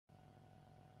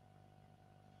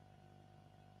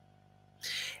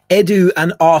Edu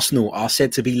and Arsenal are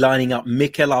said to be lining up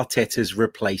Mikel Arteta's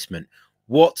replacement.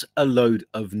 What a load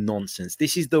of nonsense.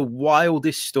 This is the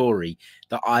wildest story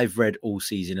that I've read all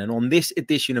season. And on this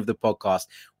edition of the podcast,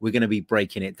 we're going to be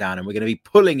breaking it down and we're going to be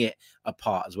pulling it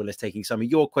apart, as well as taking some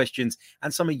of your questions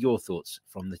and some of your thoughts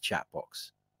from the chat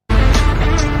box.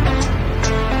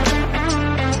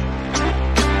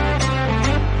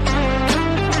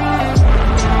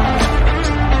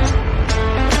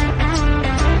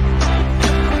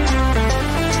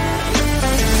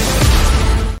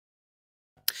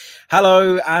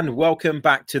 Hello and welcome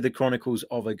back to the Chronicles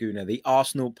of a Gooner, the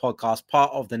Arsenal podcast,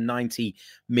 part of the 90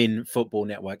 Min Football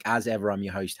Network. As ever, I'm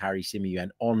your host, Harry Symeou,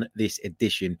 and on this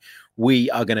edition,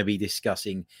 we are going to be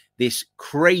discussing this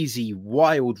crazy,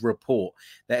 wild report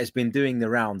that has been doing the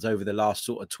rounds over the last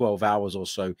sort of 12 hours or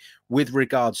so with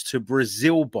regards to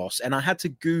Brazil boss. And I had to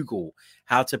Google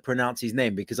how to pronounce his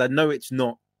name because I know it's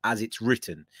not as it's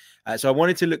written. So I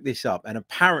wanted to look this up, and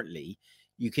apparently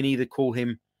you can either call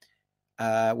him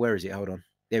where is it? Hold on.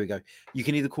 There we go. You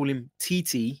can either call him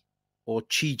Tite or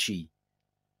Chichi.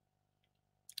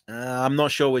 I'm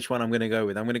not sure which one I'm going to go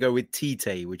with. I'm going to go with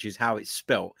Tite, which is how it's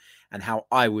spelt and how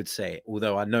I would say it.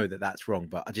 Although I know that that's wrong,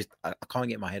 but I can't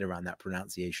get my head around that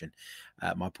pronunciation.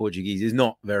 My Portuguese is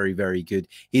not very, very good.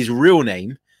 His real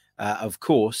name, of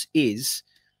course, is,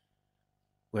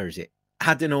 where is it?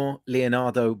 Adenor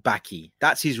Leonardo Bacchi.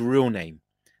 That's his real name.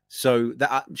 So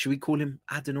that should we call him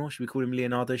Adenor? Should we call him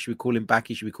Leonardo? Should we call him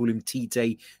Bacchi? Should we call him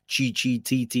Tite, Chichi,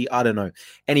 Titi? I don't know.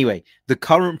 Anyway, the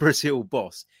current Brazil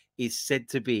boss is said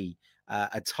to be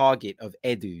a target of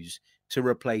Edu's to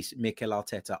replace Mikel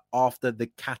Arteta after the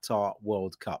Qatar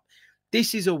World Cup.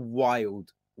 This is a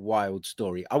wild, wild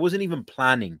story. I wasn't even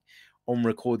planning on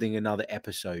recording another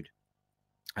episode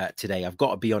today. I've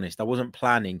got to be honest. I wasn't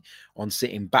planning on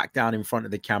sitting back down in front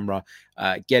of the camera,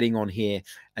 getting on here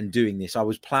and doing this. I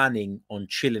was planning on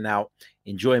chilling out,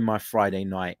 enjoying my Friday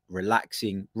night,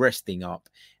 relaxing, resting up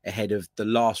ahead of the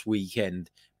last weekend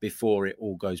before it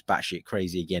all goes batshit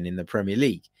crazy again in the Premier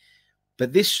League.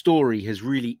 But this story has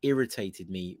really irritated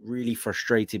me, really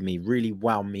frustrated me, really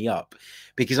wound me up,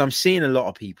 because I'm seeing a lot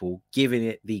of people giving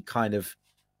it the kind of,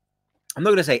 I'm not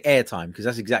going to say airtime because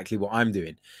that's exactly what I'm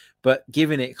doing, but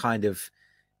giving it kind of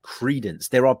credence.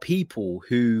 There are people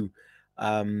who,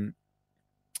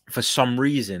 for some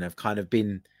reason, have kind of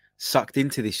been sucked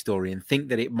into this story and think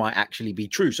that it might actually be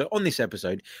true. So on this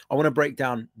episode, I want to break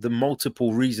down the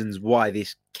multiple reasons why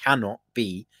this cannot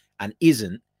be and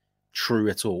isn't true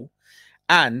at all.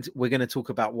 And we're going to talk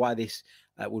about why this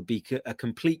would be a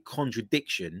complete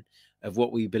contradiction of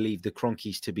what we believe the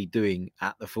Cronkies to be doing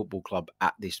at the football club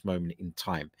at this moment in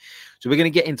time. So we're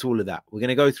going to get into all of that. We're going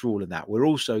to go through all of that. We're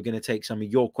also going to take some of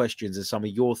your questions and some of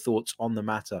your thoughts on the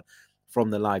matter from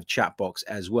the live chat box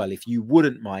as well. If you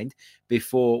wouldn't mind,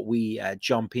 before we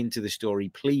jump into the story,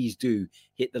 please do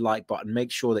hit the like button.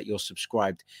 Make sure that you're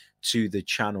subscribed to the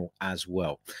channel as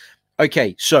well.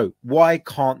 Okay, so why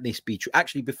can't this be true?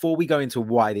 Actually, before we go into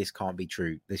why this can't be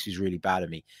true, this is really bad of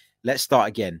me. Let's start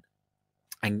again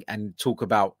and talk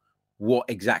about what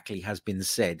exactly has been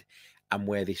said and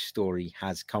where this story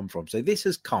has come from. So this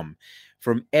has come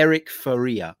from Eric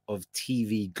Faria of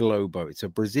TV Globo. It's a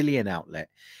Brazilian outlet.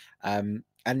 And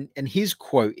his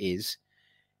quote is,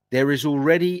 "There is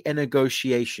already a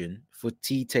negotiation for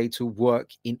Tite to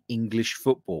work in English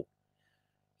football."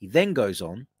 He then goes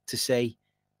on to say,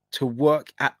 to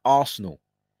work at Arsenal.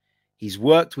 He's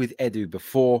worked with Edu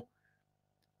before.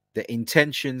 The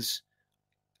intentions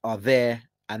are there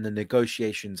and the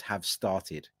negotiations have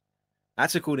started.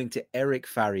 That's according to Eric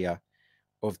Faria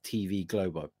of TV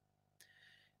Globo.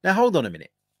 Now, hold on a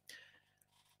minute.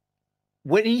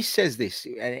 When he says this,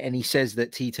 and he says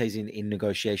that Tite's in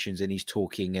negotiations and he's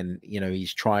talking and, you know,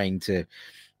 he's trying to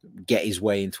get his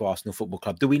way into Arsenal Football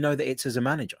Club, do we know that it's as a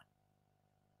manager?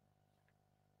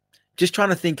 Just trying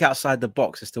to think outside the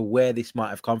box as to where this might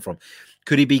have come from.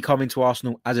 Could he be coming to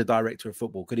Arsenal as a director of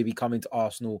football? Could he be coming to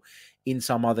Arsenal in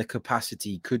some other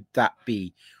capacity? Could that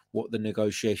be what the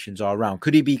negotiations are around?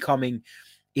 Could he be coming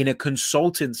in a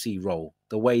consultancy role,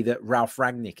 the way that Ralph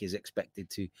Rangnick is expected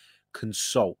to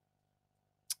consult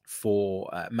for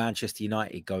Manchester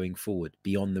United going forward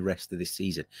beyond the rest of this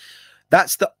season?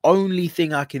 That's the only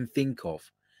thing I can think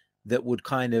of that would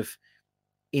kind of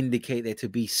indicate there to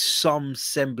be some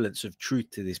semblance of truth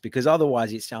to this, because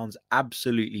otherwise it sounds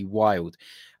absolutely wild.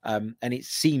 And it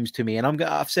seems to me, and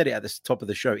I've said it at the top of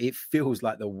the show, it feels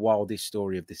like the wildest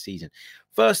story of the season.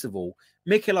 First of all,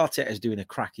 Mikel Arteta is doing a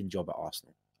cracking job at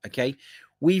Arsenal. Okay,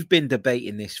 we've been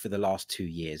debating this for the last 2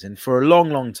 years, and for a long,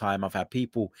 long time, I've had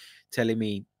people telling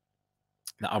me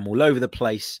that I'm all over the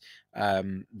place,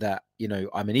 that, you know,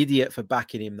 I'm an idiot for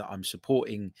backing him, that I'm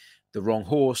supporting the wrong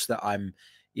horse, that I'm,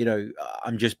 you know,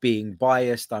 I'm just being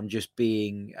biased. I'm just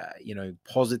being, you know,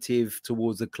 positive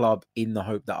towards the club in the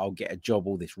hope that I'll get a job,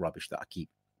 all this rubbish that I keep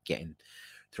getting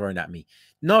thrown at me.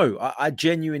 No, I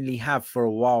genuinely have for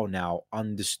a while now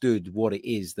understood what it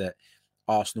is that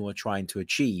Arsenal are trying to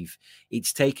achieve.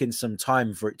 It's taken some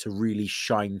time for it to really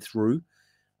shine through,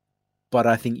 but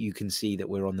I think you can see that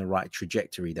we're on the right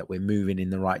trajectory, that we're moving in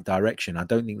the right direction. I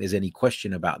don't think there's any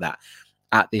question about that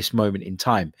at this moment in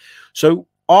time. So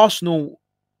Arsenal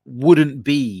wouldn't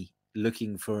be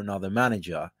looking for another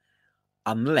manager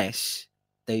unless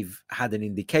they've had an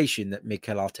indication that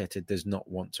Mikel Arteta does not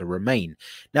want to remain.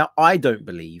 Now, I don't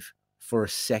believe for a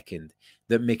second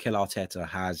that Mikel Arteta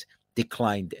has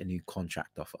declined a new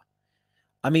contract offer.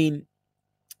 I mean,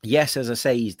 yes, as I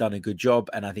say, he's done a good job,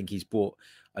 and I think he's brought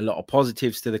a lot of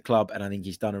positives to the club, and I think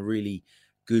he's done a really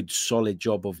good, solid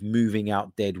job of moving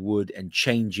out dead wood and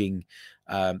changing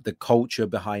the culture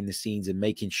behind the scenes and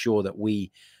making sure that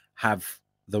we have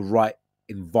the right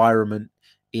environment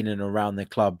in and around the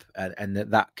club, and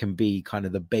that can be kind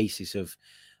of the basis of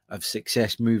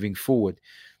success moving forward.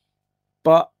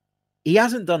 But he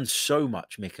hasn't done so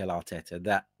much, Mikel Arteta,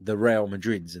 that the Real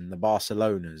Madrids and the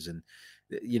Barcelonas and,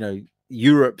 you know,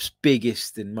 Europe's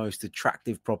biggest and most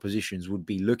attractive propositions would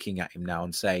be looking at him now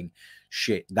and saying,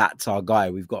 shit, that's our guy.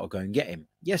 We've got to go and get him.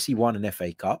 Yes, he won an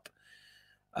FA Cup.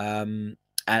 And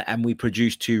we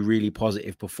produced two really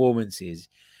positive performances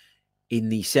in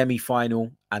the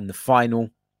semi-final and the final.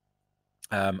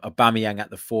 Aubameyang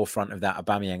at the forefront of that,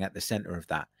 Aubameyang at the centre of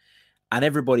that. And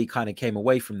everybody kind of came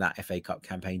away from that FA Cup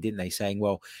campaign, didn't they? Saying,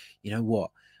 well, you know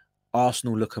what?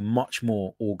 Arsenal look a much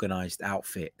more organised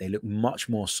outfit. They look much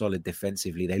more solid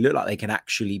defensively. They look like they can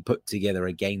actually put together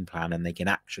a game plan, and they can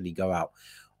actually go out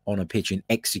on a pitch and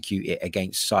execute it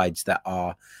against sides that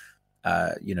are,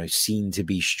 you know, seen to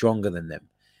be stronger than them.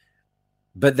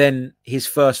 But then his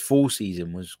first full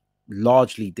season was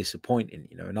largely disappointing.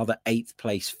 You know, another 8th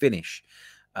place finish.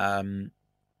 You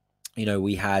know,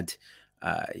 we had,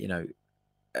 you know,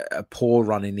 a poor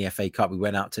run in the FA Cup. We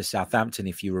went out to Southampton,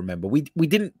 if you remember. We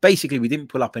didn't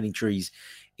pull up any trees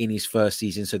in his first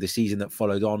season. So the season that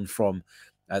followed on from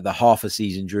the half a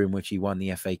season during which he won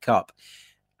the FA Cup.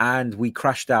 And we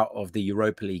crashed out of the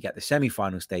Europa League at the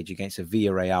semi-final stage against a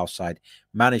Villarreal side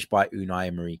managed by Unai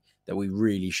Emery that we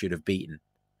really should have beaten.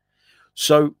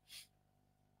 So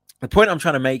the point I'm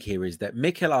trying to make here is that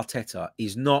Mikel Arteta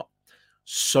is not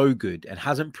so good and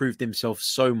hasn't proved himself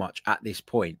so much at this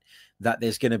point that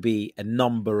there's going to be a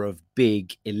number of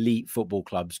big elite football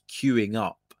clubs queuing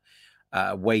up,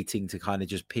 waiting to kind of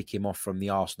just pick him off from the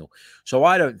Arsenal. So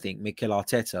I don't think Mikel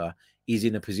Arteta is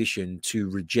in a position to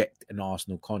reject an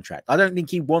Arsenal contract. I don't think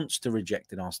he wants to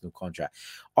reject an Arsenal contract.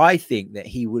 I think that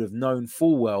he would have known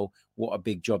full well what a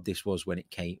big job this was when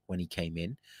he came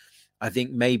in. I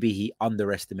think maybe he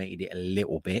underestimated it a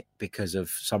little bit because of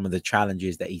some of the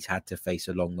challenges that he's had to face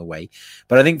along the way.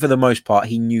 But I think for the most part,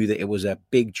 he knew that it was a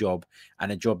big job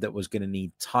and a job that was going to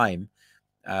need time,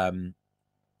 and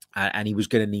he was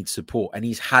going to need support. And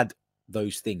he's had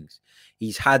those things.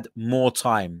 He's had more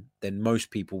time than most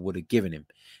people would have given him.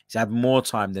 He's had more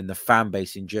time than the fan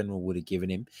base in general would have given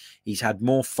him. He's had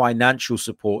more financial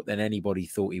support than anybody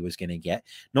thought he was going to get,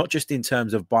 not just in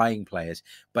terms of buying players,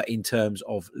 but in terms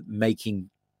of making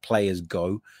players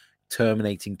go,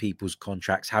 terminating people's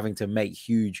contracts, having to make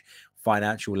huge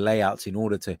financial layouts in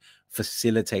order to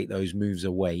facilitate those moves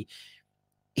away.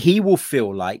 He will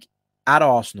feel like at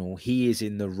Arsenal, he is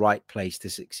in the right place to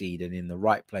succeed and in the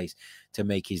right place to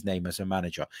make his name as a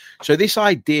manager. So this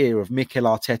idea of Mikel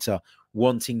Arteta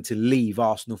wanting to leave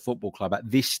Arsenal Football Club at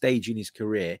this stage in his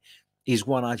career is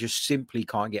one I just simply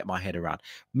can't get my head around.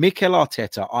 Mikel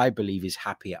Arteta, I believe, is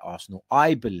happy at Arsenal.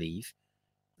 I believe,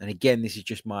 and again, this is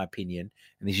just my opinion,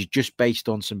 and this is just based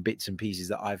on some bits and pieces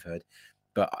that I've heard,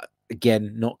 but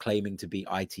again, not claiming to be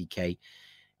ITK.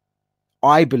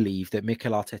 I believe that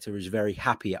Mikel Arteta is very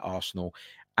happy at Arsenal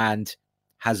and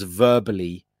has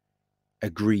verbally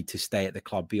agreed to stay at the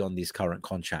club beyond his current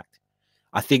contract.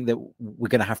 I think that we're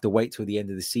going to have to wait till the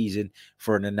end of the season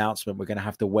for an announcement. We're going to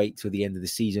have to wait till the end of the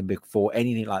season before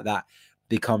anything like that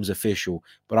becomes official.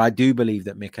 But I do believe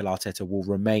that Mikel Arteta will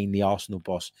remain the Arsenal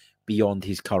boss beyond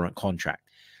his current contract.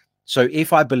 So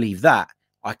if I believe that,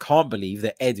 I can't believe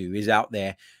that Edu is out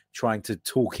there trying to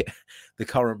talk the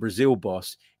current Brazil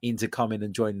boss into coming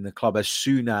and joining the club as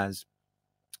soon as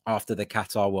after the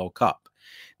Qatar World Cup.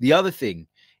 The other thing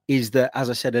is that, as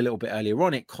I said a little bit earlier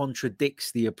on, it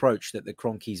contradicts the approach that the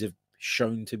Kroenkes have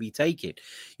shown to be taking.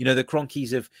 You know, the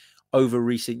Kroenkes have over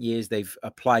recent years, they've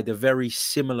applied a very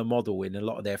similar model in a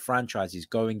lot of their franchises.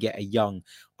 Go and get a young,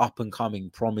 up-and-coming,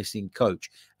 promising coach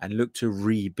and look to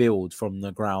rebuild from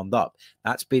the ground up.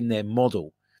 That's been their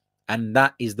model. And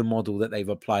that is the model that they've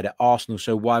applied at Arsenal.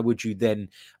 So why would you then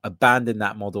abandon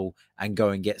that model and go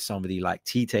and get somebody like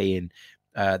Tite in,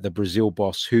 the Brazil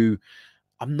boss, who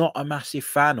I'm not a massive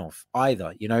fan of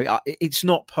either? You know, it's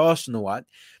not personal.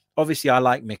 Obviously, I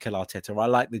like Mikel Arteta. I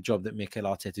like the job that Mikel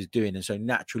Arteta is doing. And so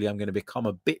naturally, I'm going to become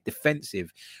a bit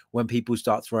defensive when people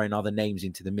start throwing other names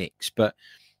into the mix. But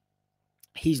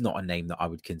he's not a name that I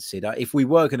would consider. If we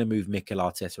were going to move Mikel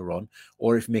Arteta on,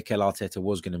 or if Mikel Arteta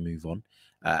was going to move on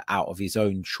out of his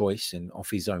own choice and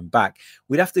off his own back,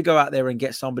 we'd have to go out there and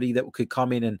get somebody that could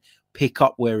come in and pick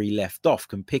up where he left off,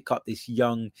 can pick up this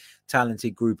young,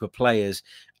 talented group of players,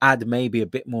 add maybe a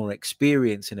bit more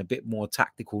experience and a bit more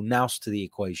tactical nous to the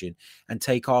equation, and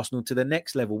take Arsenal to the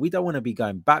next level. We don't want to be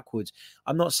going backwards.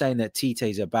 I'm not saying that Tite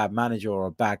is a bad manager or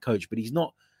a bad coach, but he's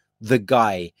not the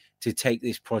guy to take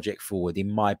this project forward,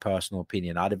 in my personal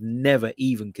opinion. I'd have never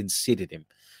even considered him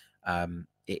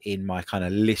in my kind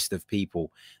of list of people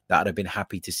that I'd have been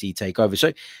happy to see take over.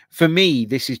 So for me,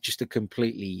 this is just a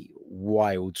completely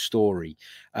wild story.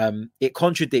 It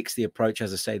contradicts the approach,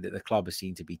 as I say, that the club has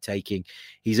seemed to be taking.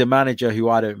 He's a manager who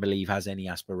I don't believe has any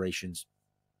aspirations.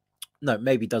 No,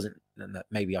 maybe doesn't.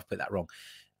 Maybe I've put that wrong.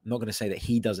 I'm not going to say that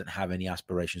he doesn't have any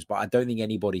aspirations, but I don't think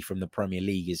anybody from the Premier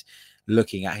League is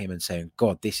looking at him and saying,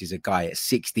 God, this is a guy at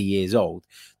 60 years old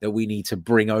that we need to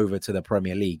bring over to the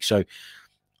Premier League. So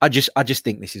I just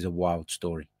think this is a wild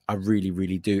story. I really,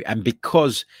 really do. And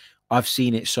because I've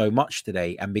seen it so much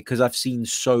today, and because I've seen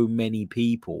so many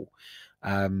people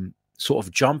sort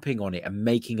of jumping on it and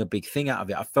making a big thing out of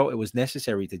it, I felt it was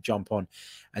necessary to jump on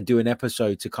and do an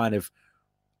episode to kind of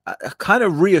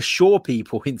reassure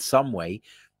people in some way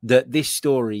that this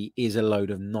story is a load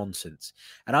of nonsense.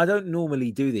 And I don't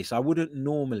normally do this. I wouldn't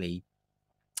normally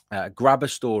grab a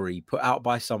story put out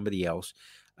by somebody else,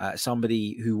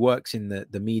 somebody who works in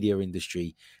the media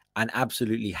industry, and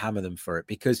absolutely hammer them for it,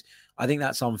 because I think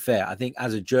that's unfair. I think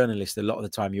as a journalist, a lot of the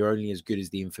time, you're only as good as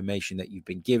the information that you've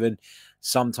been given.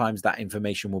 Sometimes that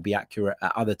information will be accurate.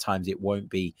 At other times, it won't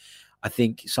be. I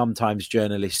think sometimes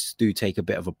journalists do take a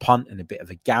bit of a punt and a bit of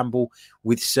a gamble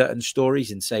with certain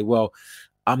stories and say, well,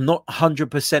 I'm not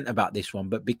 100% about this one,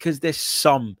 but because there's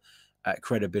some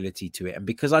credibility to it, and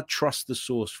because I trust the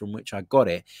source from which I got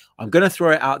it, I'm going to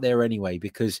throw it out there anyway,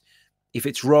 because if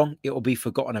it's wrong, it will be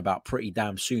forgotten about pretty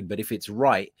damn soon. But if it's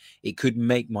right, it could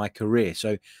make my career.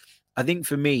 So I think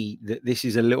for me, that this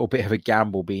is a little bit of a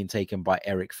gamble being taken by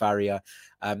Eric Farrier,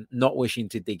 not wishing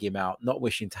to dig him out, not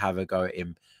wishing to have a go at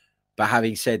him. But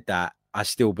having said that, I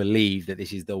still believe that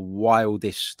this is the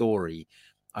wildest story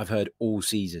I've heard all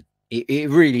season. It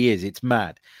really is. It's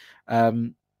mad.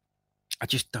 I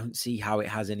just don't see how it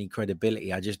has any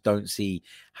credibility. I just don't see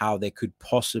how there could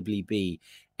possibly be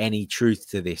any truth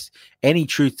to this, any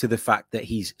truth to the fact that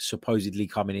he's supposedly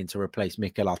coming in to replace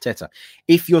Mikel Arteta.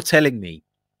 If you're telling me,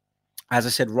 as I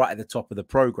said right at the top of the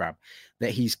program, that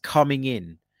he's coming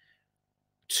in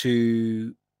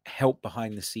to help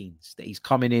behind the scenes, that he's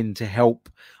coming in to help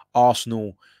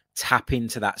Arsenal tap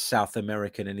into that South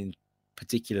American and in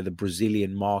particular the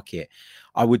Brazilian market,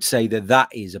 I would say that that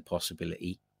is a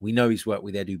possibility. We know he's worked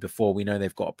with Edu before. We know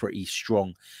they've got a pretty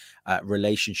strong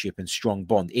relationship and strong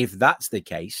bond. If that's the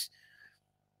case,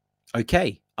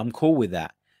 okay, I'm cool with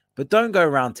that. But don't go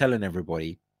around telling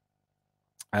everybody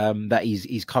that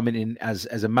he's coming in as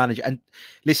a manager. And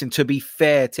listen, to be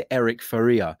fair to Eric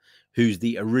Faria, who's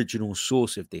the original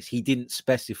source of this, he didn't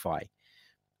specify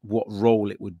what role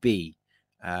it would be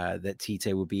that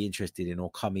Tite would be interested in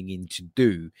or coming in to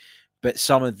do. But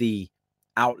some of the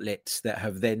outlets that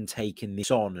have then taken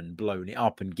this on and blown it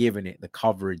up and given it the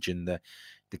coverage and the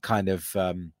kind of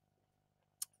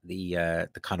the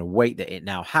kind of weight that it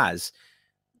now has,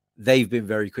 they've been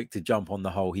very quick to jump on the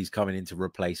whole he's coming in to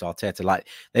replace Arteta. Like,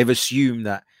 they've assumed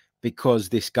that because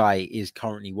this guy is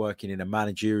currently working in a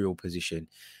managerial position,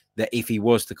 that if he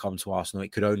was to come to Arsenal,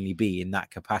 it could only be in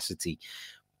that capacity.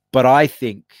 But I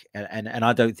think, and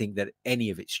I don't think that any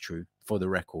of it's true, for the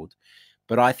record,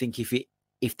 but I think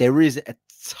if there is a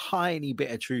tiny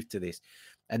bit of truth to this,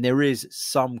 and there is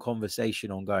some conversation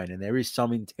ongoing, and there is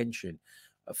some intention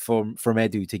from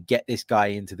Edu to get this guy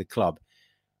into the club,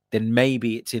 then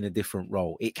maybe it's in a different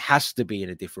role. It has to be in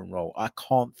a different role. I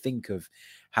can't think of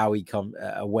how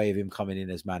a way of him coming in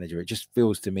as manager. It just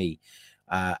feels to me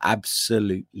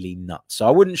absolutely nuts. So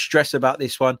I wouldn't stress about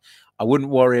this one. I wouldn't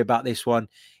worry about this one.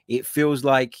 It feels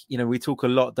like, we talk a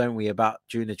lot, don't we, about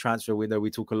during the transfer window,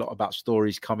 we talk a lot about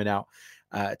stories coming out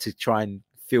to try and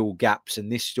fill gaps.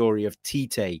 And this story of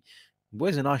Tite,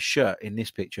 wears a nice shirt in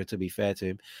this picture, to be fair to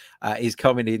him, is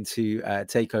coming in to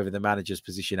take over the manager's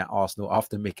position at Arsenal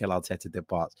after Mikel Arteta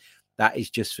departs. That is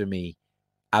just, for me,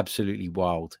 absolutely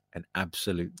wild and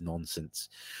absolute nonsense.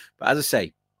 But as I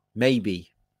say, maybe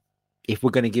if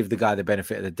we're going to give the guy the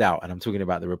benefit of the doubt, and I'm talking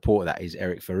about the reporter that is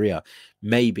Eric Faria,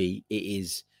 maybe it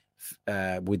is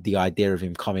with the idea of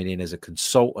him coming in as a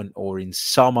consultant or in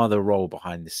some other role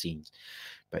behind the scenes.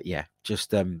 But yeah,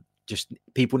 just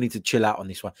people need to chill out on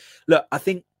this one. Look, I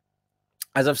think,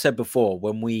 as I've said before,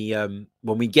 when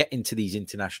we get into these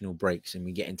international breaks and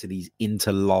we get into these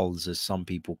interlulls, as some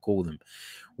people call them,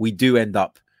 we do end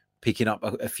up picking up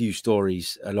a few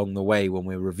stories along the way when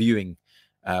we're reviewing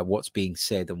what's being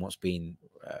said and what's being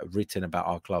written about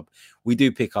our club. We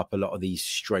do pick up a lot of these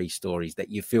stray stories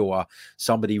that you feel are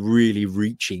somebody really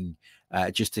reaching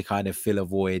just to kind of fill a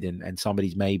void, and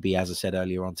somebody's maybe, as I said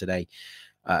earlier on today,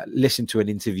 listened to an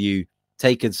interview,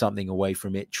 taken something away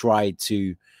from it, tried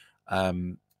to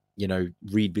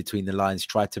read between the lines,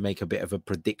 tried to make a bit of a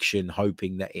prediction,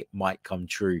 hoping that it might come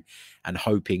true and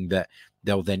hoping that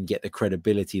they'll then get the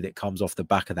credibility that comes off the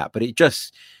back of that. But it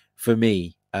just, for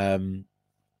me,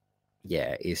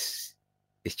 it's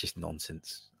just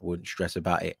nonsense. I wouldn't stress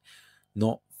about it,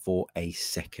 not for a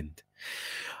second.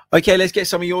 Okay, let's get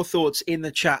some of your thoughts in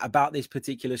the chat about this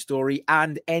particular story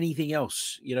and anything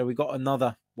else. We've got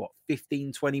another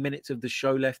 15, 20 minutes of the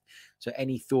show left. So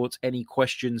any thoughts, any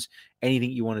questions,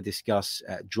 anything you want to discuss,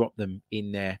 drop them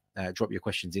in there. Drop your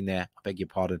questions in there. I beg your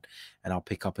pardon. And I'll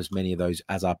pick up as many of those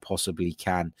as I possibly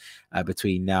can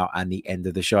between now and the end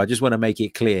of the show. I just want to make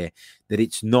it clear that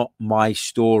it's not my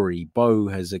story. Bo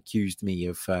has accused me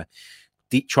of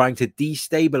trying to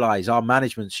destabilize our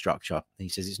management structure. He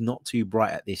says it's not too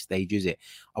bright at this stage, is it?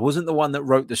 I wasn't the one that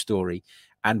wrote the story.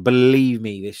 And believe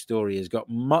me, this story has got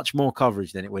much more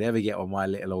coverage than it would ever get on my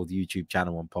little old YouTube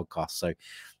channel and podcast. So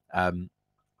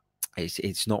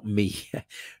it's not me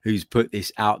who's put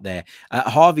this out there.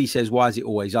 Harvey says, why is it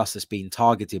always us that's being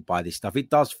targeted by this stuff? It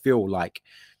does feel like,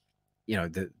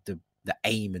 the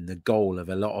aim and the goal of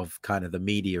a lot of kind of the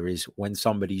media is when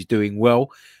somebody's doing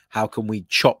well, how can we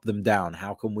chop them down?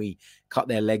 How can we cut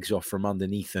their legs off from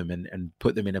underneath them and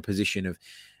put them in a position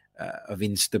of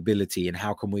instability? And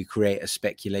how can we create a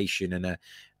speculation and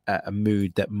a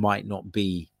mood that might not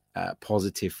be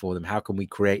positive for them? How can we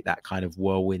create that kind of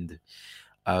whirlwind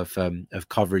of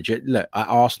coverage? Look, at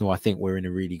Arsenal, I think we're in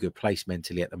a really good place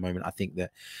mentally at the moment. I think that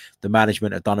the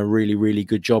management have done a really, really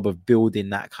good job of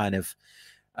building that kind of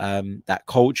that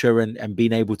culture and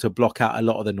being able to block out a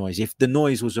lot of the noise. If the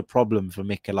noise was a problem for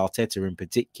Mikel Arteta in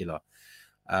particular,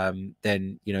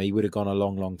 then he would have gone a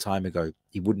long, long time ago.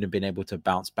 He wouldn't have been able to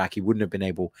bounce back. He wouldn't have been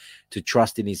able to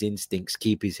trust in his instincts,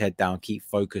 keep his head down, keep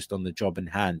focused on the job in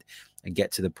hand, and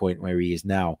get to the point where he is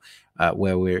now,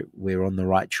 where we're on the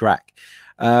right track.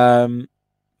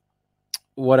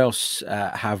 What else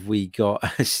have we got?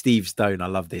 Steve Stone, I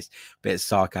love this bit of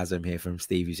sarcasm here from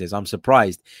Steve, who says, I'm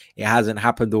surprised it hasn't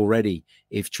happened already,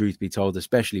 if truth be told,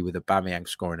 especially with Aubameyang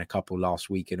scoring a couple last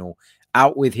week and all.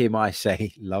 Out with him, I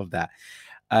say. Love that.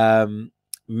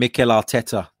 Mikel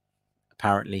Arteta,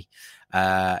 apparently.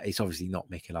 It's obviously not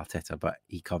Mikel Arteta, but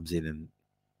he comes in and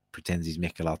pretends he's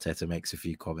Mikel Arteta, makes a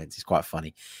few comments. It's quite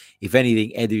funny. If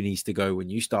anything, Edu needs to go when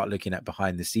you start looking at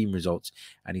behind the scene results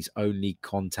and his only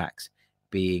contacts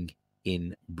being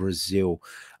in Brazil.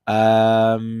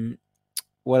 What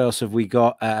else have we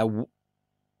got?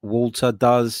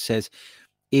 Walter says,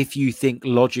 if you think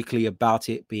logically about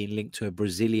it, being linked to a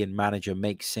Brazilian manager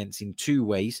makes sense in two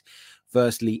ways.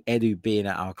 Firstly, Edu being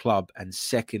at our club, and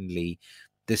secondly,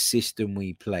 the system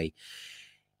we play.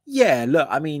 Yeah, look,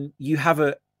 I mean, you have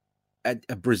a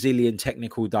Brazilian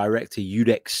technical director, you'd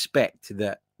expect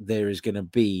that there is going to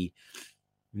be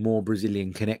more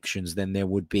Brazilian connections than there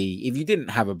would be if you didn't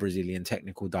have a Brazilian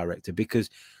technical director, because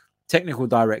technical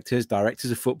directors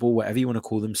of football, whatever you want to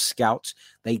call them, scouts,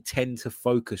 they tend to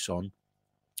focus on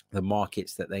the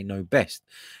markets that they know best.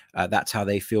 That's how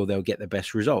they feel they'll get the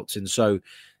best results. And so,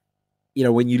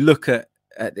 when you look at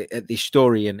this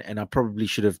story, and I probably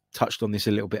should have touched on this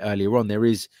a little bit earlier on, there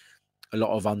is a lot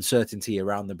of uncertainty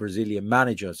around the Brazilian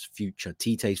manager's future,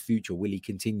 Tite's future. Will he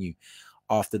continue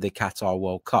after the Qatar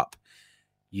World Cup?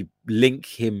 You link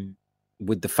him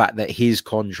with the fact that his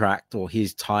contract or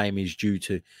his time is due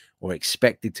to or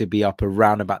expected to be up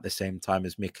around about the same time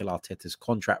as Mikel Arteta's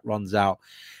contract runs out.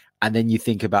 And then you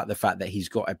think about the fact that he's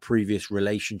got a previous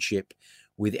relationship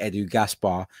with Edu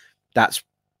Gaspar. That's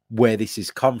where this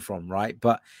has come from, right?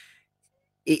 But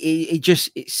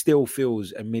it still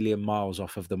feels a million miles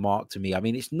off of the mark to me. I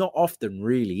mean, it's not often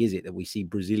really, is it, that we see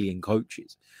Brazilian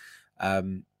coaches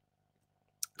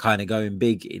kind of going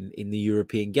big in the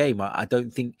European game. I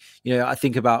don't think, I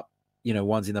think about,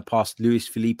 ones in the past, Luis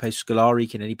Felipe Scolari.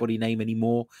 Can anybody name any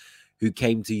more who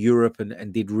came to Europe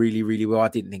and did really, really well? I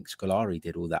didn't think Scolari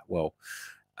did all that well.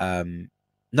 No,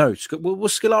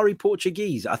 was Scolari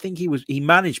Portuguese? I think he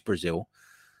managed Brazil.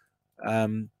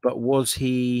 But was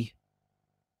he?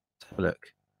 Let's have a look.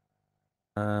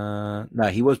 No,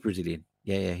 he was Brazilian.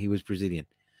 Yeah, he was Brazilian.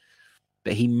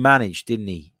 But he managed, didn't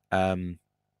he? The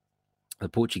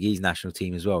Portuguese national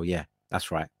team as well. Yeah, that's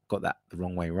right. Got that the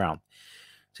wrong way around.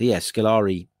 So yeah,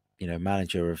 Scolari,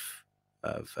 manager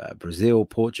of Brazil,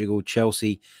 Portugal,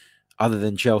 Chelsea. Other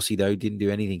than Chelsea, though, didn't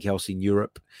do anything else in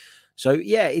Europe. So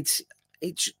yeah, it's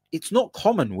not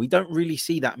common. We don't really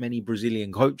see that many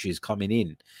Brazilian coaches coming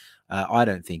in. I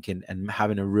don't think, and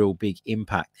having a real big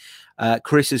impact.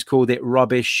 Chris has called it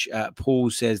rubbish. Paul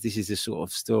says this is a sort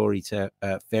of fairy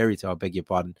tale, I beg your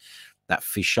pardon, that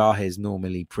Fischajes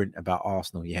normally print about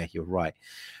Arsenal. Yeah, you're right.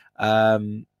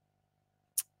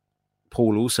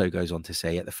 Paul also goes on to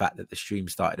say at the fact that the stream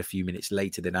started a few minutes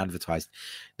later than advertised,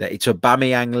 that it's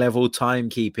Aubameyang level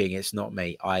timekeeping. It's not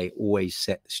me. I always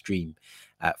set the stream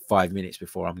at 5 minutes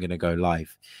before I'm going to go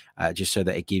live, just so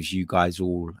that it gives you guys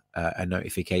all a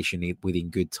notification within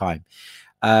good time.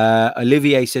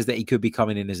 Olivier says that he could be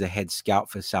coming in as a head scout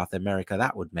for South America.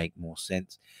 That would make more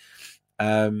sense.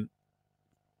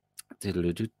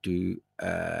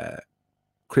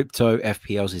 Crypto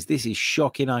FPL says, this is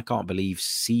shocking. I can't believe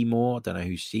Seymour. I don't know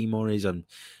who Seymour is. I'm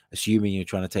assuming you're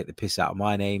trying to take the piss out of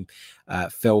my name.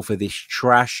 Fell for this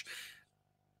trash.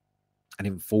 I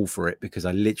didn't fall for it because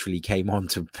I literally came on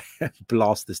to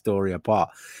blast the story apart,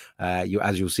 as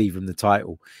you'll see from the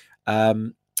title.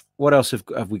 What else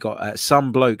have we got?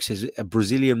 Some bloke says a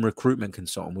Brazilian recruitment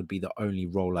consultant would be the only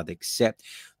role I'd accept.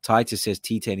 Tite says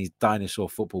Tite and his dinosaur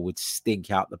football would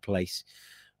stink out the place.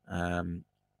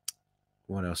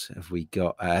 What else have we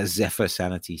got? Zephyr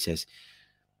Sanity says,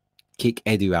 kick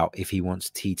Edu out if he wants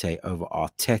Tite over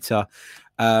Arteta.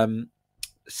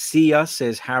 Sia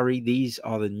says, Harry, these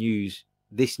are the news.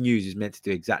 This news is meant to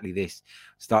do exactly this.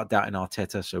 Start doubting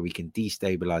Arteta so we can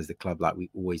destabilize the club like we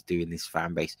always do in this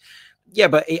fan base. Yeah,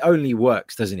 but it only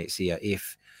works, doesn't it, Sia,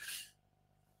 if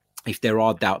there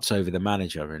are doubts over the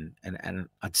manager. And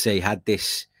I'd say had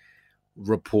this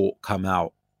report come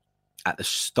out at the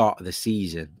start of the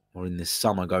season or in the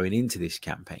summer going into this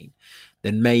campaign,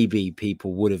 then maybe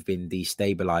people would have been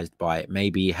destabilized by it.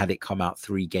 Maybe had it come out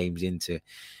 3 games into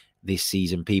this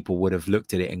season, people would have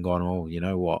looked at it and gone, oh, you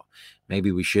know what,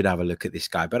 maybe we should have a look at this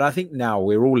guy. But I think now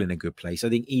we're all in a good place. I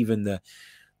think even the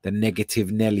negative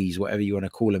Nellies, whatever you want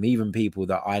to call them, even people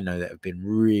that I know that have been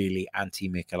really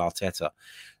anti-Mikel Arteta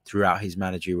throughout his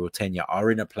managerial tenure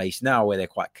are in a place now where they're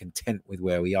quite content with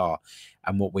where we are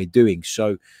and what we're doing.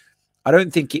 So I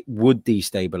don't think it would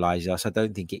destabilize us. I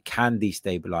don't think it can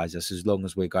destabilize us as long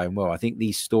as we're going well. I think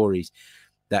these stories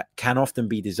that can often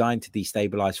be designed to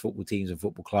destabilize football teams and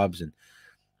football clubs,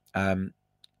 and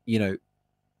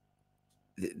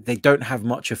they don't have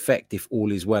much effect if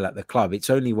all is well at the club. It's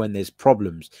only when there's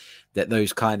problems that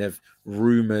those kind of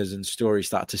rumors and stories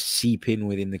start to seep in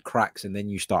within the cracks, and then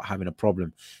you start having a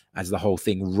problem as the whole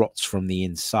thing rots from the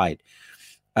inside.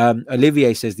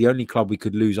 Olivier says the only club we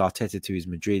could lose Arteta to is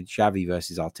Madrid. Xavi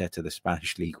versus Arteta, the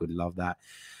Spanish league, would love that.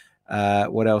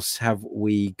 What else have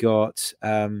we got?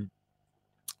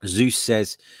 Zeus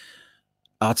says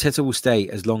Arteta will stay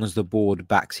as long as the board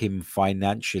backs him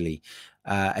financially.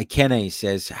 Akene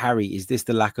says, Harry, is this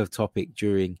the lack of topic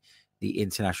during the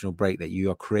international break that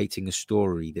you are creating a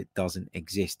story that doesn't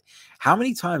exist? How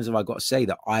many times have I got to say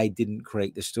that I didn't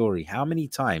create the story? How many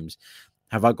times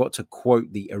have I got to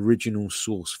quote the original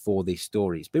source for this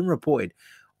story? It's been reported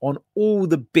on all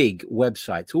the big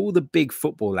websites, all the big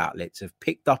football outlets have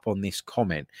picked up on this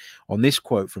comment, on this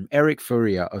quote from Eric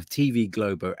Faria of TV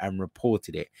Globo and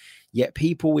reported it. Yet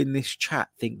people in this chat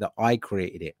think that I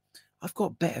created it. I've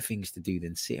got better things to do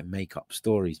than sit and make up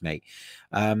stories, mate.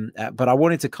 But I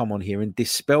wanted to come on here and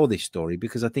dispel this story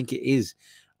because I think it is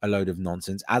a load of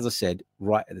nonsense, as I said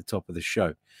right at the top of the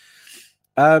show.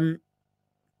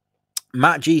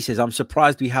 Matt G says, I'm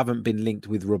surprised we haven't been linked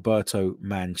with Roberto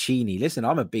Mancini. Listen,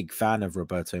 I'm a big fan of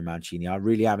Roberto Mancini. I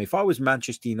really am. If I was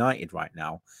Manchester United right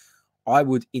now, I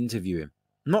would interview him.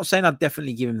 I'm not saying I'd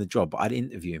definitely give him the job, but I'd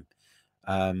interview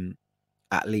him.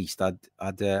 At least I'd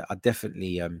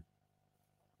definitely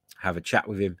have a chat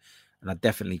with him, and I'd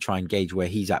definitely try and gauge where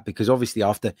he's at, because obviously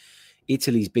after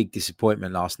Italy's big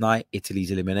disappointment last night,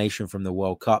 Italy's elimination from the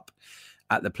World Cup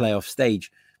at the playoff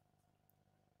stage,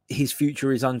 his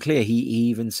future is unclear. He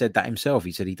even said that himself.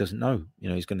 He said he doesn't know.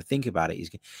 He's going to think about it.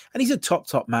 And he's a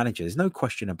top manager. There's no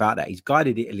question about that. He's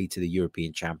guided Italy to the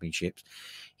European Championships.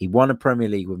 He won a Premier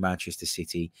League with Manchester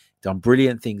City, done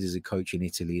brilliant things as a coach in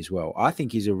Italy as well. I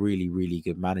think he's a really, really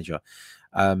good manager.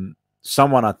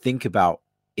 Someone I'd think about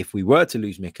if we were to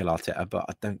lose Mikel Arteta, but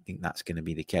I don't think that's going to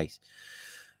be the case.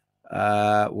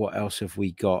 What else have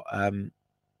we got?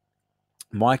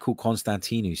 Michael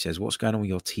Constantinu says, what's going on with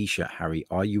your T-shirt, Harry?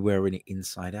 Are you wearing it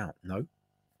inside out? No.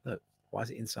 Look, why is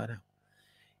it inside out?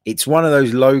 It's one of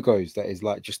those logos that is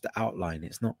like just the outline.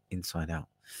 It's not inside out.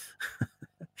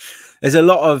 There's a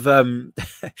lot of...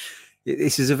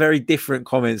 this is a very different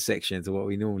comment section to what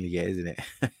we normally get, isn't it?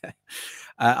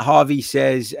 Harvey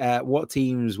says, what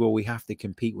teams will we have to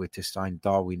compete with to sign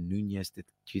Darwin Núñez? Do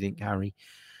you think, Harry?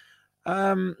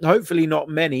 Hopefully not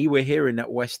many. We're hearing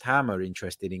that West Ham are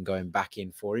interested in going back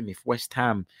in for him. If West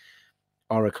Ham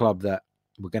are a club that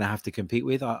we're going to have to compete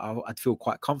with, I'd feel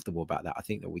quite comfortable about that. I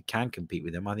think that we can compete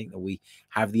with them. I think that we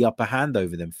have the upper hand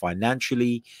over them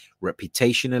financially,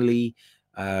 reputationally.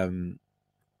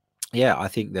 Yeah, I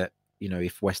think that,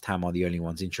 if West Ham are the only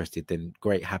ones interested, then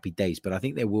great, happy days. But I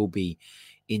think there will be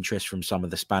interest from some of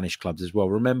the Spanish clubs as well.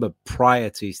 Remember, prior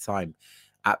to his time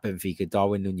at Benfica,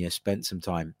 Darwin Núñez spent some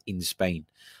time in Spain.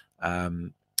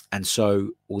 And so,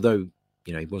 although,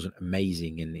 he wasn't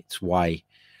amazing, and it's why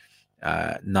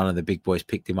none of the big boys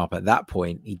picked him up at that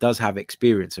point, he does have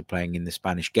experience of playing in the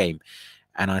Spanish game.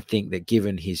 And I think that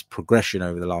given his progression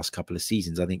over the last couple of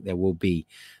seasons, I think there will be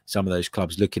some of those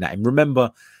clubs looking at him.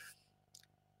 Remember,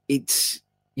 it's,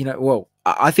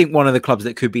 I think one of the clubs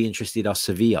that could be interested are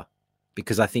Sevilla,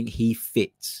 because I think he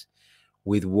fits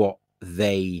with what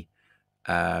they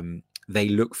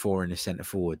look for in a centre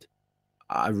forward.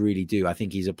 I really do. I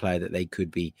think he's a player that they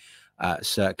could be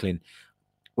circling.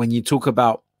 When you talk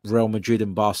about Real Madrid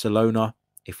and Barcelona,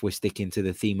 if we're sticking to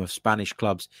the theme of Spanish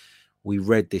clubs, we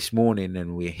read this morning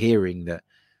and we're hearing that,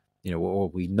 or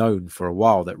we've known for a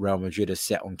while that Real Madrid are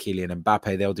set on Kylian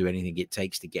Mbappe. They'll do anything it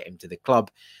takes to get him to the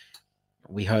club.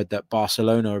 We heard that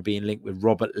Barcelona are being linked with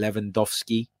Robert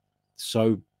Lewandowski.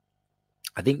 So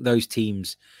I think those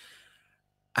teams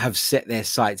have set their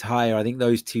sights higher. I think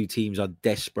those two teams are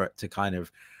desperate to kind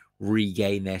of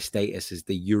regain their status as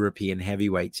the European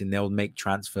heavyweights, and they'll make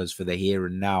transfers for the here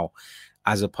and now,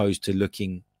 as opposed to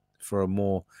looking for a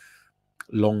more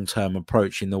long-term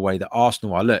approach in the way that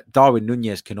Arsenal are. Look, Darwin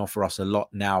Núñez can offer us a lot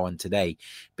now and today,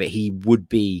 but he would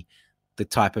be the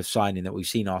type of signing that we've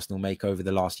seen Arsenal make over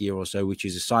the last year or so, which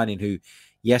is a signing who,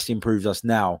 yes, improves us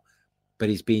now, but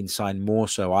is being signed more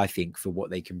so, I think, for what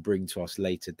they can bring to us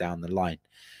later down the line.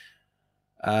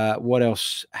 What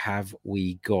else have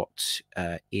we got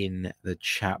in the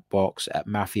chat box?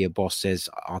 Mafia Boss says,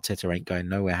 Arteta ain't going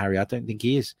nowhere, Harry. I don't think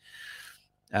he is.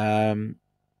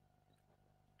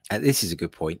 This is a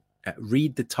good point.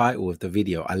 Read the title of the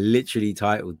video. I literally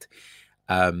titled,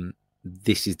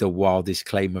 this is the wildest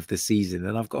claim of the season.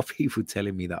 And I've got people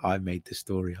telling me that I made the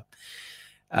story up.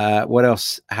 What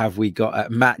else have we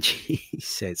got? Matt G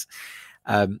says,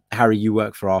 Harry, you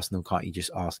work for Arsenal. Can't you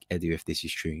just ask Edu if this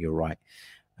is true? You're right.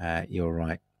 You're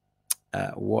right.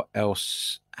 What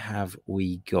else have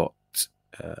we got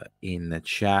in the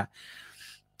chat?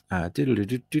 Let's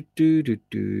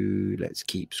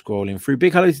keep scrolling through.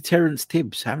 Big hello to Terence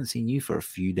Tibbs. Haven't seen you for a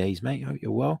few days, mate. Hope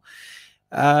you're well.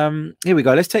 Here we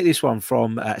go. Let's take this one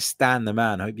from Stan the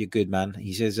Man. Hope you're good, man.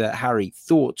 He says, Harry,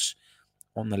 thoughts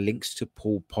on the links to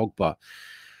Paul Pogba?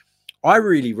 I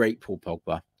really rate Paul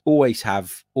Pogba. Always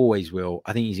have, always will.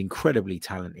 I think he's incredibly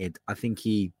talented. I think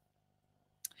he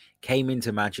came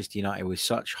into Manchester United with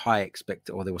such high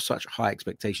there were such high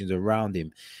expectations around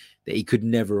him that he could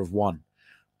never have won.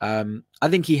 I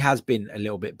think he has been a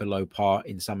little bit below par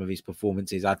in some of his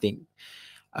performances. I think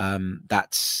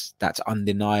that's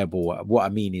undeniable. What I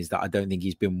mean is that I don't think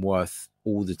he's been worth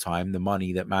all the time the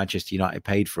money that Manchester United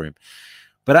paid for him.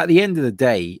 But at the end of the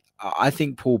day, I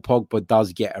think Paul Pogba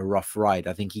does get a rough ride.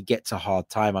 I think he gets a hard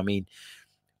time. I mean,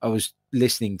 I was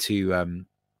listening to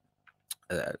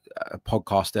a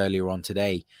podcast earlier on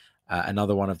today,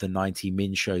 another one of the 90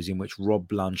 Min shows, in which Rob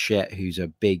Blanchett, who's a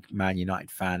big Man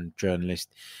United fan,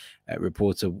 journalist,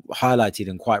 reporter, highlighted,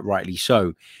 and quite rightly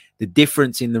so, the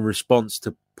difference in the response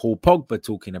to Paul Pogba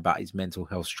talking about his mental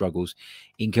health struggles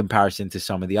in comparison to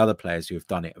some of the other players who have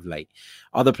done it of late.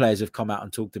 Other players have come out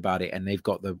and talked about it, and they've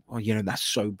got that's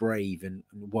so brave and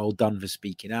well done for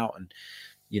speaking out. And,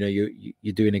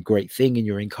 you're doing a great thing, and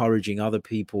you're encouraging other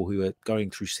people who are going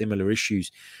through similar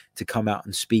issues to come out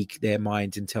and speak their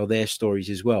minds and tell their stories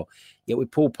as well. Yet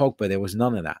with Paul Pogba, there was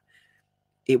none of that.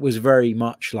 It was very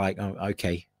much like, oh,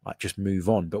 okay, like just move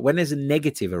on. But when there's a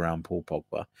negative around Paul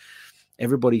Pogba,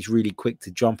 everybody's really quick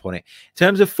to jump on it. In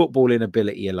terms of footballing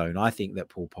ability alone, I think that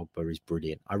Paul Pogba is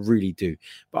brilliant. I really do.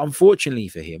 But unfortunately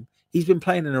for him, he's been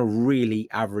playing in a really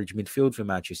average midfield for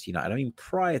Manchester United. I mean,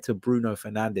 prior to Bruno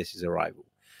Fernandes's arrival,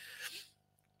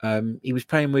 he was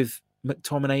playing with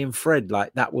McTominay and Fred.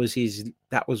 Like that was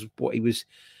what he was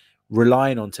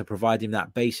relying on to provide him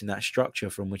that base and that structure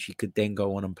from which he could then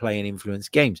go on and play and influence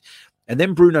games. And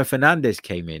then Bruno Fernandes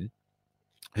came in,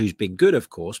 who's been good, of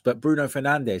course, but Bruno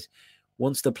Fernandes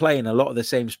wants to play in a lot of the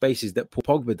same spaces that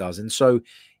Paul Pogba does. And so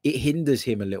it hinders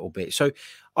him a little bit. So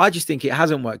I just think it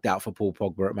hasn't worked out for Paul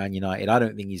Pogba at Man United. I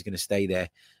don't think he's going to stay there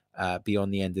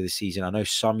beyond the end of the season. I know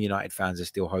some United fans are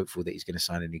still hopeful that he's going to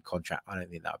sign a new contract. I don't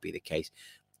think that would be the case.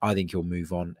 I think he'll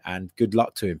move on, and good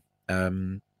luck to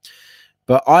him.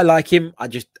 But I like him. I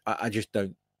just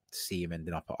don't see him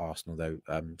ending up at Arsenal, though.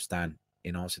 Stan,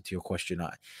 in answer to your question,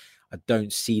 I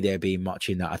don't see there being much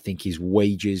in that. I think his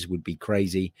wages would be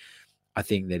crazy. I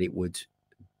think that it would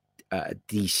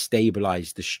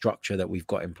destabilize the structure that we've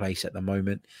got in place at the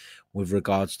moment with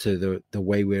regards to the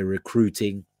way we're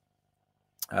recruiting.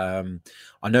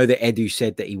 I know that Edu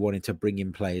said that he wanted to bring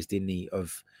in players, didn't he,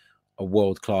 of a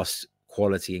world-class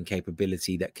quality and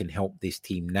capability that can help this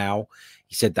team now.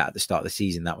 He said that at the start of the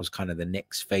season. That was kind of the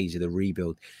next phase of the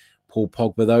rebuild. Paul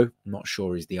Pogba, though, I'm not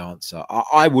sure is the answer.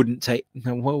 I wouldn't take...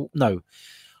 Well, no.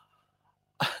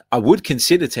 I would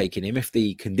consider taking him if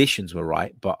the conditions were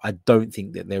right, but I don't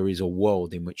think that there is a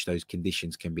world in which those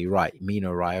conditions can be right.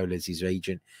 Mino Raiola is his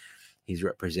agent, his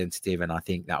representative, and I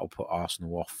think that will put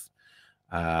Arsenal off,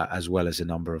 as well as a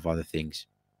number of other things.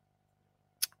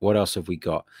 What else have we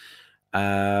got?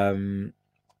 Yakut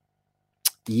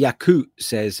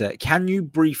says, can you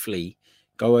briefly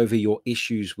go over your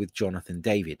issues with Jonathan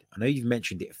David? I know you've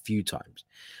mentioned it a few times,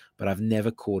 but I've never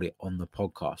caught it on the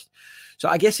podcast. So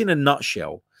I guess in a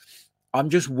nutshell, I'm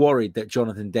just worried that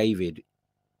Jonathan David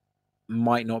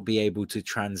might not be able to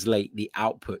translate the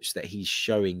outputs that he's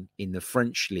showing in the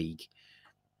French league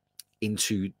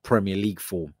into Premier League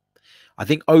form. I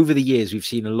think over the years, we've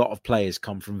seen a lot of players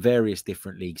come from various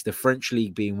different leagues, the French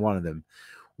league being one of them,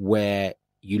 where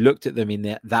you looked at them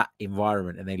in that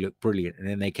environment and they looked brilliant. And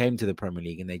then they came to the Premier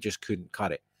League and they just couldn't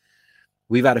cut it.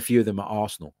 We've had a few of them at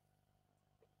Arsenal.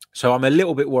 So I'm a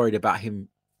little bit worried about him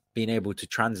being able to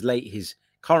translate his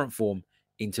current form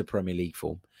into Premier League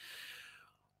form.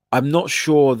 I'm not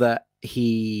sure that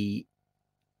he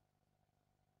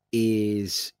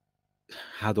is...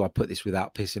 How do I put this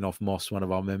without pissing off Moss, one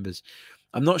of our members?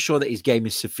 I'm not sure that his game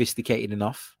is sophisticated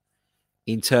enough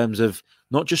in terms of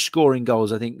not just scoring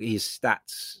goals. I think his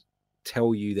stats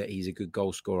tell you that he's a good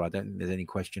goal scorer. I don't think there's any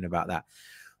question about that.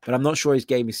 But I'm not sure his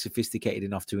game is sophisticated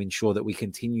enough to ensure that we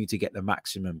continue to get the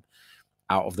maximum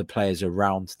out of the players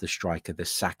around the striker, the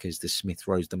Sakas, the Smith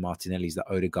Rowes, the Martinellis, the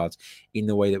Odegaards, in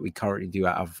the way that we currently do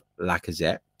out of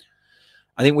Lacazette.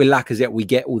 I think with Lacazette, we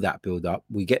get all that build-up.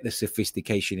 We get the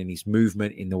sophistication in his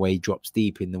movement, in the way he drops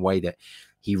deep, in the way that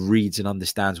he reads and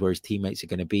understands where his teammates are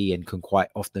going to be and can quite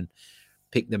often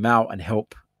pick them out and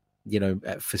help,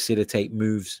 facilitate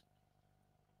moves.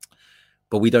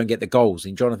 But we don't get the goals.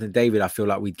 In Jonathan David, I feel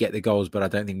like we'd get the goals, but I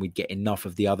don't think we'd get enough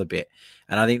of the other bit.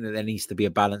 And I think that there needs to be a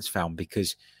balance found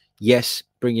because, yes,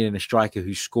 bringing in a striker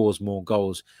who scores more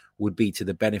goals would be to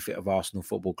the benefit of Arsenal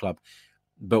Football Club.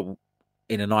 But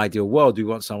in an ideal world, we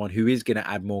want someone who is going to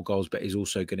add more goals, but is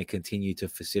also going to continue to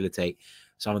facilitate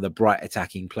some of the bright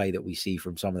attacking play that we see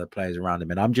from some of the players around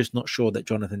him. And I'm just not sure that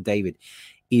Jonathan David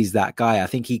is that guy. I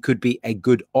think he could be a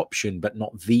good option, but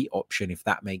not the option, if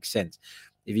that makes sense.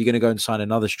 If you're going to go and sign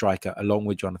another striker along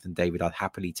with Jonathan David, I'd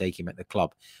happily take him at the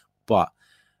club. But,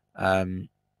 not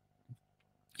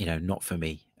for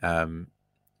me.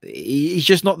 He's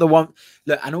just not the one.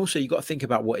 Look, and also you've got to think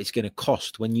about what it's going to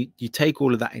cost. When you take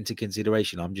all of that into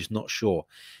consideration, I'm just not sure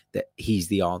that he's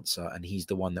the answer and he's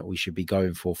the one that we should be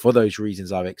going for those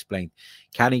reasons I've explained.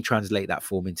 Can he translate that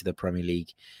form into the Premier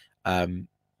League?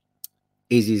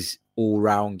 Is his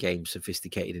all-round game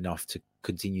sophisticated enough to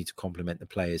continue to complement the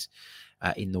players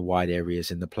in the wide areas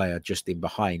and the player just in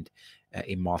behind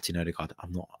in Martin Odegaard?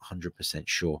 I'm not 100%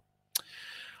 sure.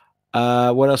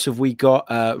 What else have we got?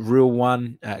 Real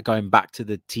one, going back to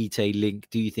the Tite link.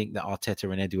 Do you think that Arteta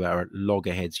and Edu are at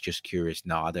loggerheads? Just curious.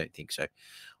 No, I don't think so.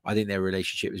 I think their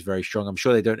relationship is very strong. I'm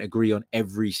sure they don't agree on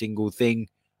every single thing.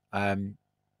 That's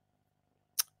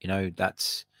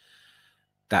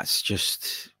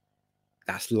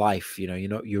life.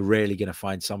 You're rarely going to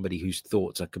find somebody whose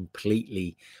thoughts are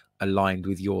completely aligned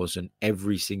with yours on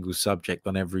every single subject,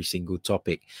 on every single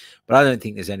topic. But I don't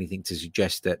think there's anything to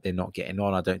suggest that they're not getting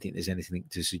on. I don't think there's anything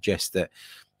to suggest that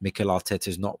Mikel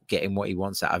Arteta's not getting what he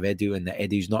wants out of Edu, and that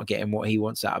Edu's not getting what he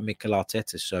wants out of Mikel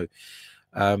Arteta. So,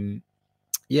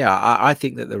 yeah, I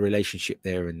think that the relationship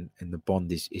there and the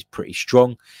bond is pretty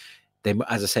strong. They,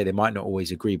 as I say, they might not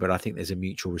always agree, but I think there's a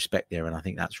mutual respect there, and I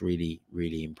think that's really,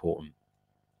 really important.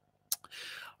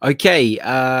 Okay,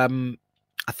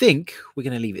 I think we're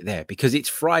going to leave it there because it's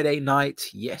Friday night.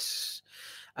 Yes,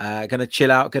 going to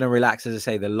chill out, going to relax, as I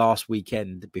say, the last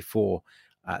weekend before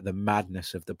the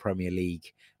madness of the Premier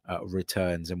League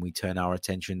returns, and we turn our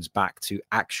attentions back to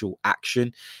actual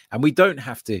action. And we don't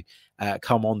have to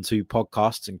come on to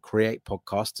podcasts and create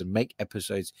podcasts and make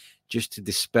episodes just to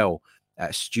dispel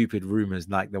stupid rumors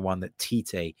like the one that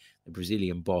Tite, the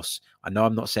Brazilian boss, I know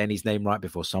I'm not saying his name right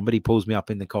before somebody pulls me up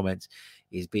in the comments,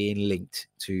 is being linked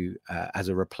to as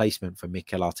a replacement for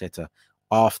Mikel Arteta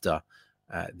after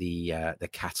the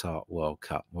Qatar World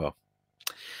Cup. Well,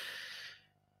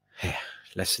 yeah,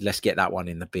 let's get that one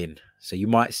in the bin. So you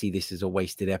might see this as a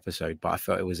wasted episode, but I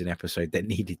felt it was an episode that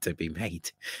needed to be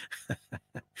made.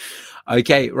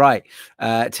 Okay, right.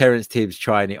 Terence Tibbs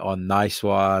trying it on. Nice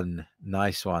one.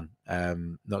 Nice one.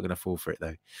 Not going to fall for it,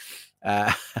 though.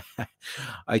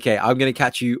 Okay, I'm going to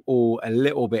catch you all a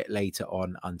little bit later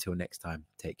on. Until next time,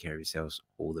 take care of yourselves.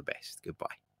 All the best.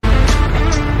 Goodbye.